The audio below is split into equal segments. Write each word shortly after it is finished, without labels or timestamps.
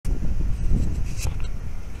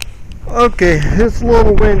Okay, it's a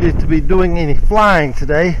little windy to be doing any flying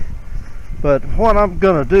today, but what I'm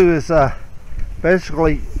going to do is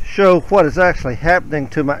basically show what is actually happening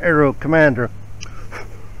to my Aero commander.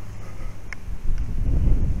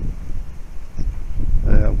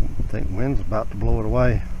 I think wind's about to blow it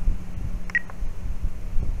away.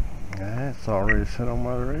 It's already set on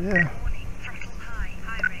my radio.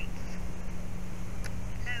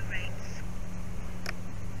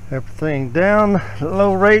 Everything down,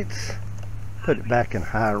 low rates. Put it back in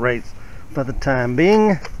high rates for the time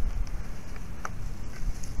being.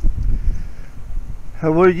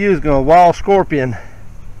 We're using a Wall Scorpion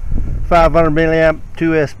 500 milliamp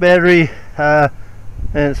 2S battery, and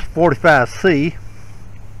it's 45C.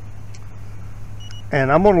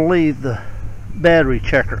 And I'm going to leave the battery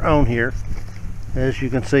checker on here. As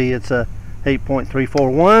you can see, it's a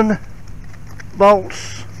 8.341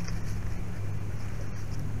 volts.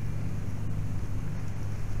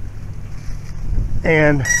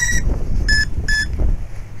 And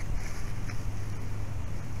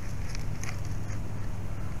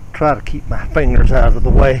try to keep my fingers out of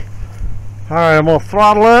the way. Alright, I'm going to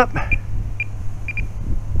throttle up.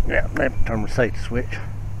 Yeah, let me turn the safety switch.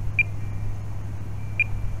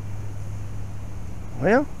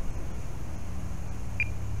 Well,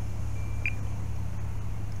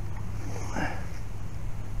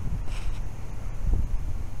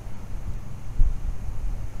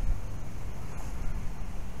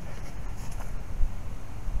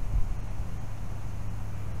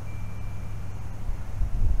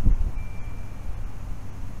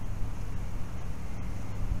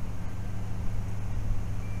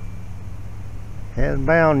 hasn't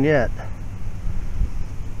bound yet.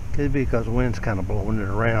 Could be because the wind's kind of blowing it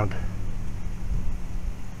around.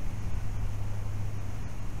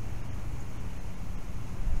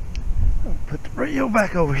 I'll put the radio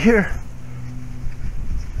back over here.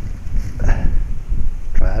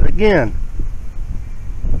 Try it again.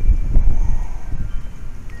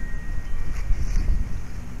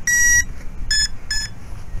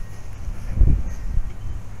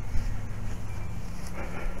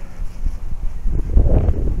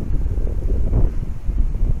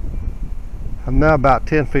 I'm now about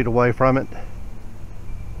 10 feet away from it.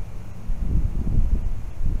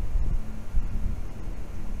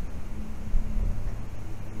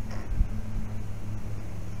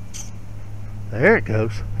 There it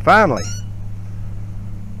goes. Finally.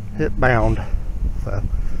 It bound. Well,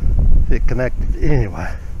 it connected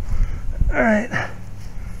anyway. Alright.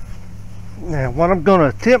 Now what I'm going to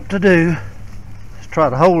attempt to do is try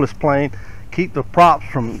to hold this plane, keep the props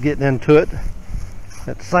from getting into it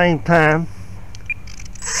at the same time.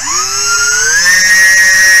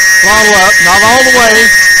 Throttle up, not all the way.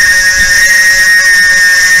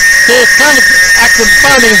 See, it's kind of acting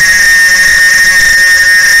funny.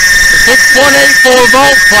 It's 6.84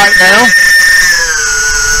 volts right now.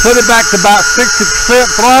 Put it back to about 60%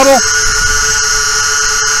 throttle.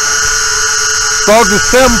 Voltage is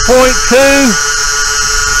 7.2.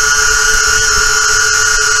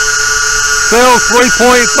 Cells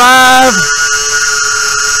 3.5.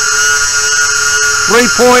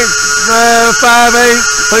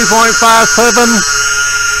 3.58. 3.57,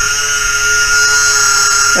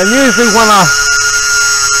 and usually when I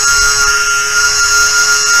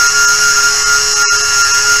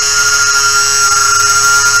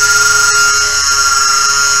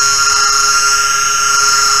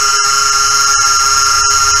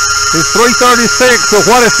it's 336, so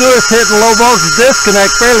what it's doing is hitting low voltage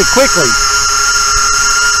disconnect fairly quickly.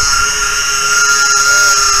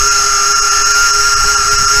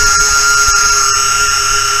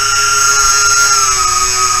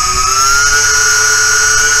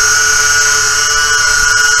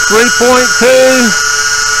 .2.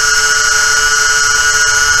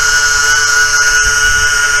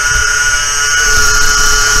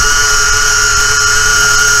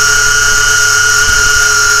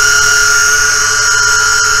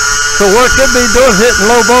 So what it could be doing is hitting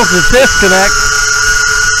low voltage disconnect.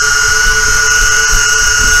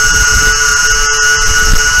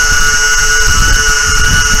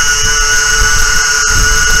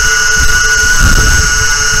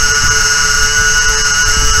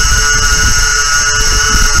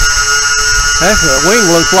 Actually, that wing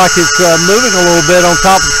looks like it's moving a little bit on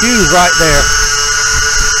top of the fuse right there.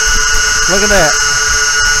 Look at that.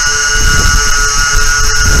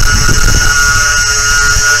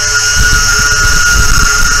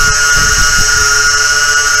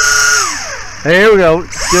 There we go.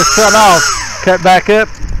 Just shut off. Cut back up.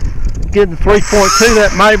 Getting 3.2.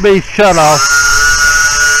 That might be shut off.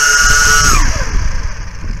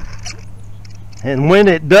 And when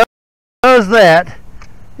it does that,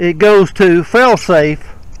 it goes to failsafe.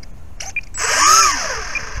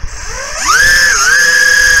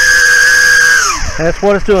 That's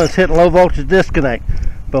what it's doing, it's hitting low voltage disconnect.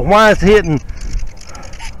 But why is it hitting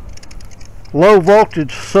low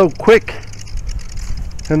voltage so quick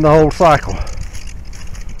in the whole cycle?